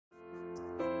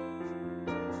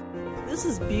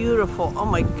This is beautiful. Oh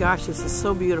my gosh, this is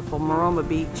so beautiful. Maroma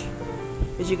Beach.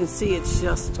 As you can see, it's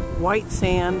just white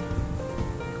sand.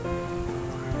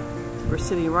 We're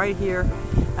sitting right here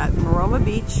at Maroma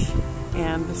Beach,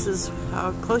 and this is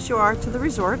how close you are to the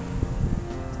resort.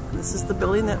 This is the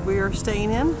building that we are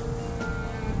staying in.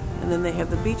 And then they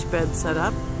have the beach bed set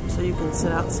up so you can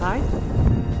sit outside.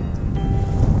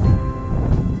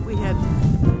 We had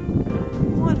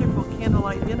wonderful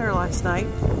candlelight dinner last night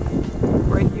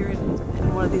right here in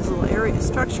one of these little area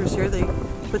structures here. They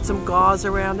put some gauze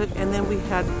around it, and then we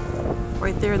had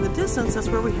right there in the distance, that's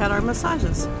where we had our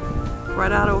massages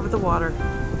right out over the water.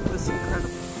 It was incredible.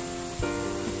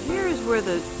 Here is where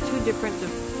the two different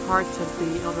parts of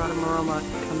the Dorado Moroma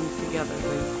come together.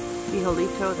 The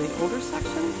Hijolito, the older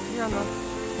section here in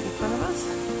front of us.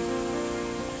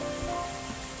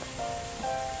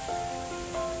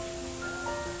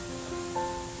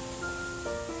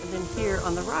 And then here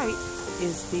on the right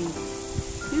is the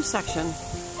new section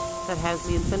that has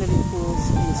the infinity pools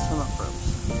and the swim-up ropes.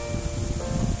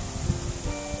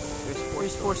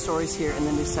 There's four stories here in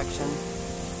the new section.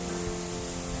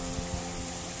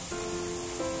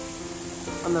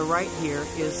 On the right here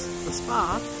is the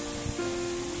spa.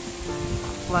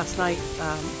 Last night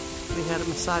we had a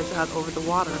massage out over the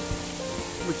water,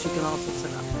 which you can also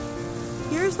set up.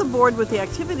 Here's the board with the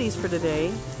activities for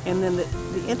today, and then the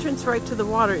entrance right to the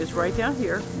water is right down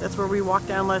here. That's where we walked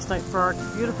down last night for our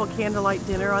beautiful candlelight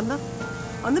dinner on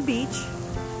the beach.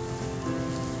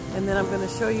 And then I'm going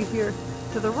to show you here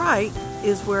to the right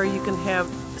is where you can have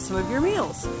some of your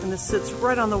meals, and this sits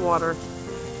right on the water.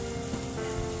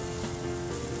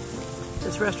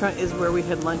 This restaurant is where we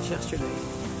had lunch yesterday.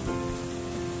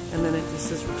 And then it just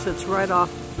sits right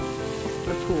off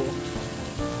the pool.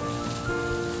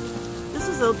 This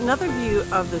is another view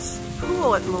of this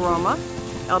pool at Maroma,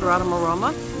 Dorado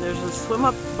Moroma. There's a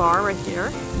swim-up bar right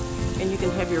there, and you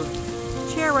can have your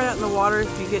chair right out in the water.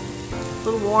 If you get a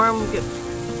little warm, get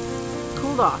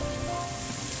cooled off.